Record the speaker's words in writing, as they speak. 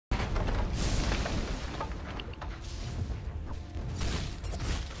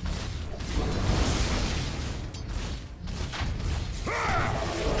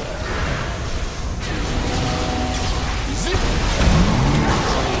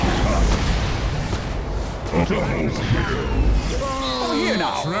Over here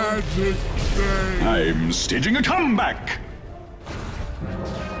now. Tragic day. I'm staging a comeback.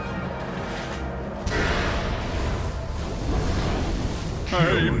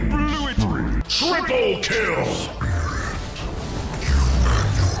 I blew it. Triple kill!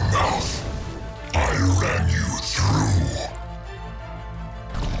 Mouth. I ran you through.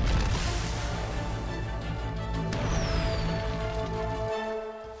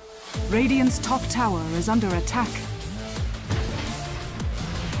 Radiant's top tower is under attack.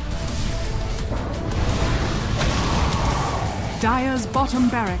 Dire's bottom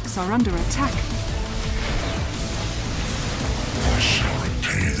barracks are under attack. I shall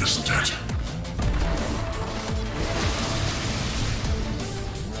repay this debt.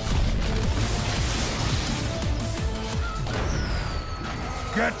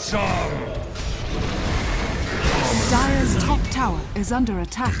 Get some! Dire's top tower is under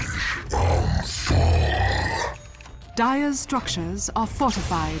attack. Fall. Dire's structures are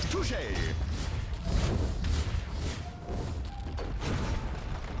fortified.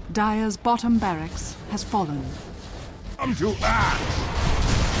 Dire's bottom barracks has fallen. Come to act!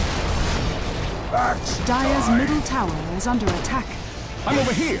 Act Dire's time. middle tower is under attack. I'm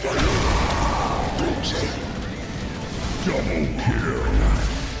over here. Double kill.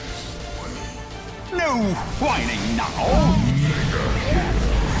 No whining now.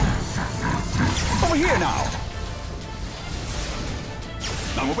 Over here now.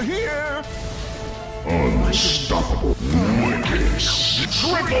 I'm over here. Unstoppable. Wicked.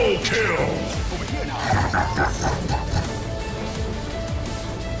 Triple kill! Over here now.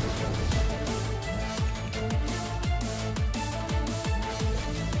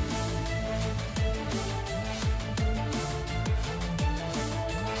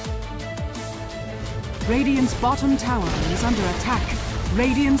 Radiant's bottom tower is under attack.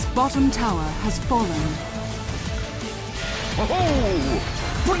 Radiant's bottom tower has fallen. Oh,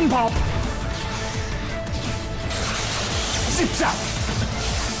 pudding pop. Zip zap.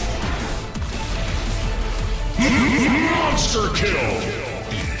 Monster kill!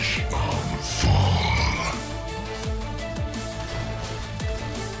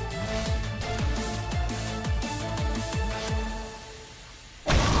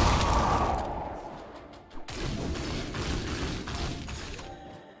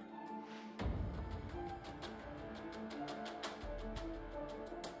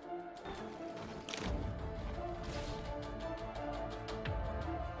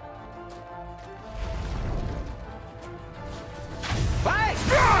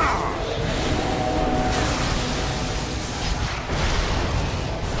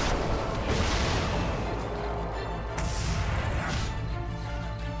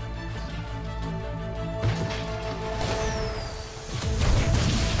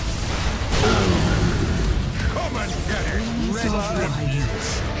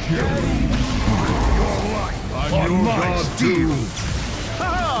 On my steel.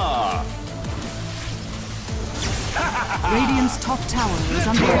 Radiant's top tower is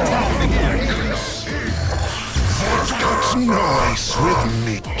under attack. That's nice with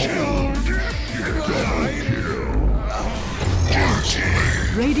me.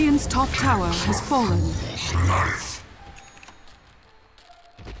 Radiant's top tower has fallen. Life.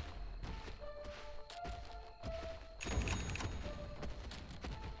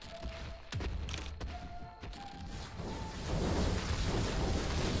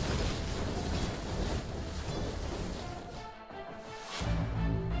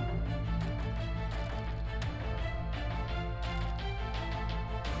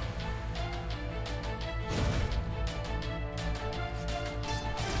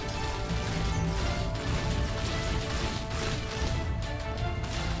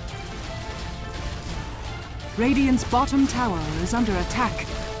 Radiant's bottom tower is under attack.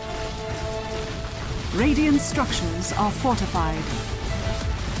 Radiant structures are fortified.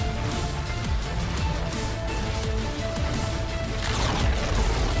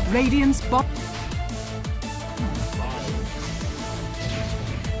 Radiant's bot...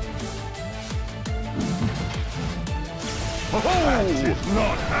 Act is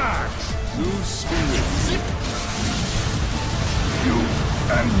not act! New spirit. Zip. You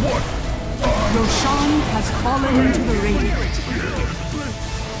and what? Roshan has fallen into the Radiant.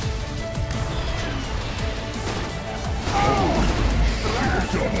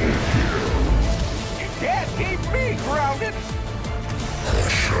 You can't keep me grounded. I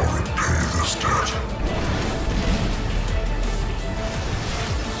shall repay this debt.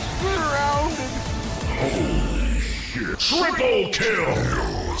 Grounded. Holy shit. Triple kill!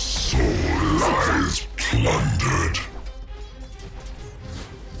 Your soul lies plundered.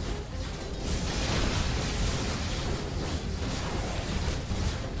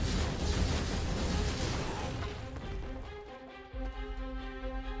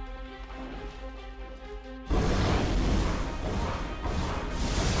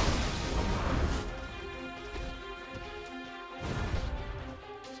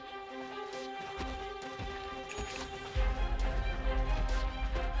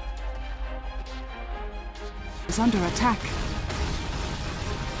 is under attack.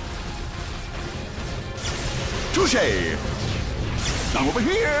 Touche! Now over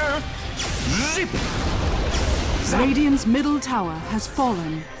here! Zip! Radiant's middle tower has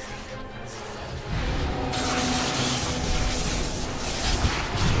fallen.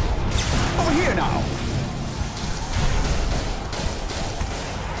 Over here now!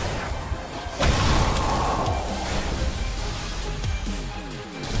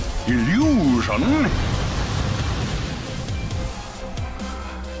 Illusion!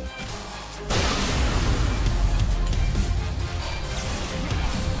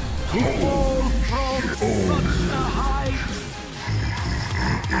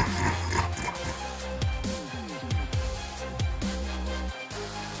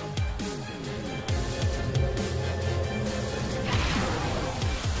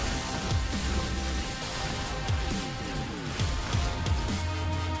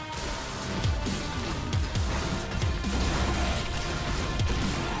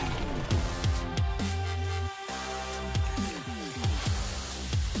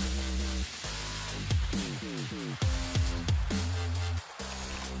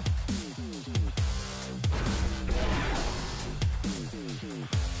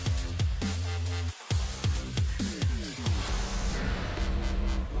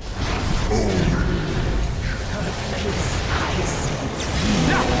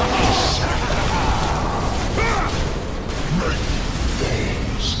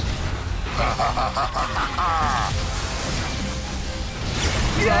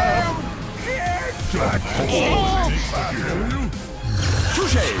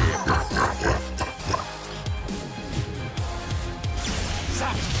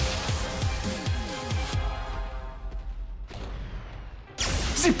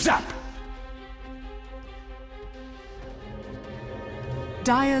 Zip zap!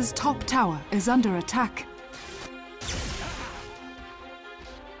 Dire's top tower is under attack.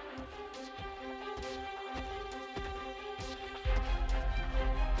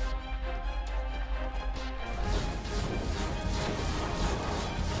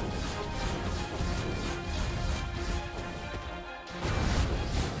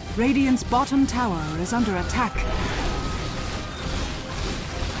 Radiant's bottom tower is under attack.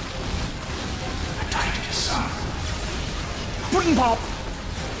 Pudding pop!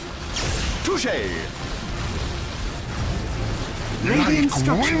 Touche! Radiant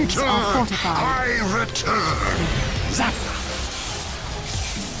structures are fortified. I return. Zap!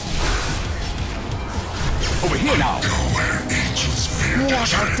 Over here now!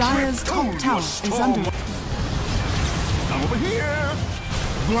 Dire's top tower is under attack. Now over here!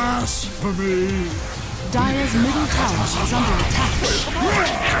 Blasphemy! Dire's middle tower is under attack.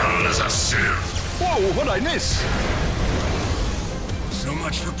 Hell is a sieve. Whoa, what'd I miss? So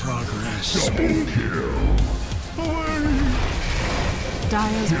much for progress. Double kill.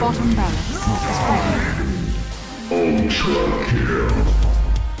 Dire's bottom barracks is fallen. Ultra kill.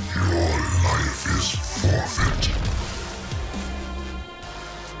 Your life is forfeit.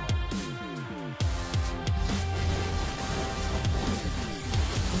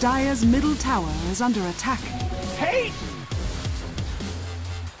 Dire's middle tower is under attack. Hey!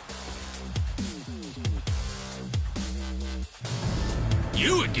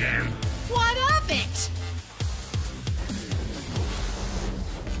 You again? What of it?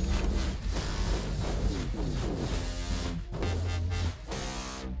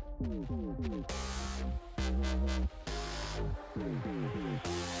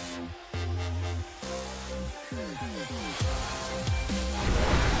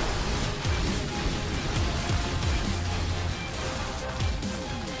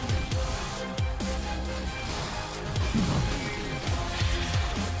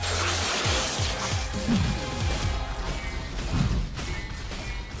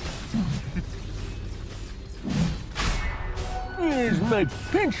 Here's my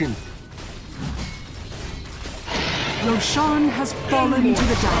pension. Roshan has fallen to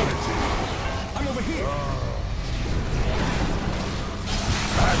the dire. I'm over here.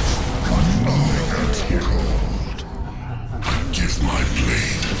 Give my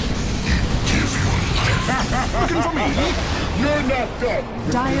blade. Give your life. Looking for me? You're not done.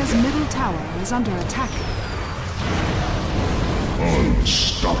 Dire's middle tower is under attack.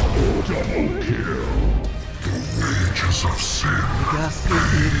 Unstoppable double kill. The wages of sin.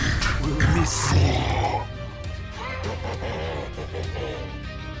 will miss you.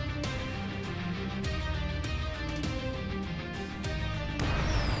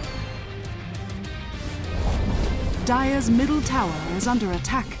 Dire's middle tower is under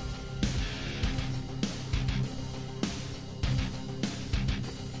attack.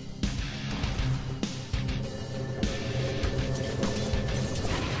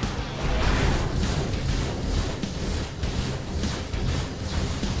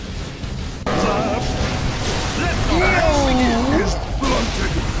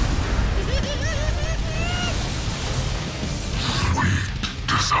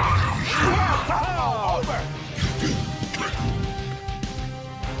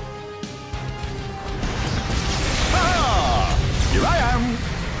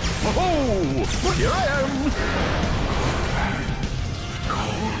 Here I am!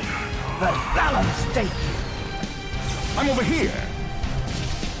 The balanced state. I'm over here!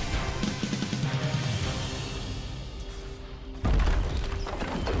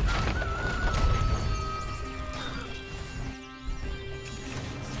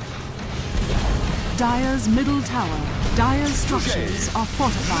 Dire's middle tower. Dire's structures are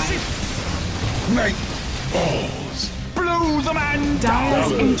fortified. Make balls! Blow the man Dire's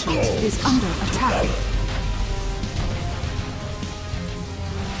down! ancient is under attack.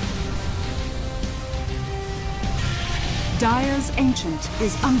 Dire's ancient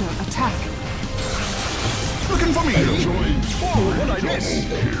is under attack. Looking for me! Oh, what I miss!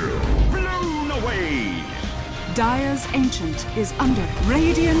 Blown away! Dire's ancient is under.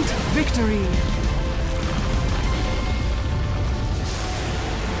 Radiant victory.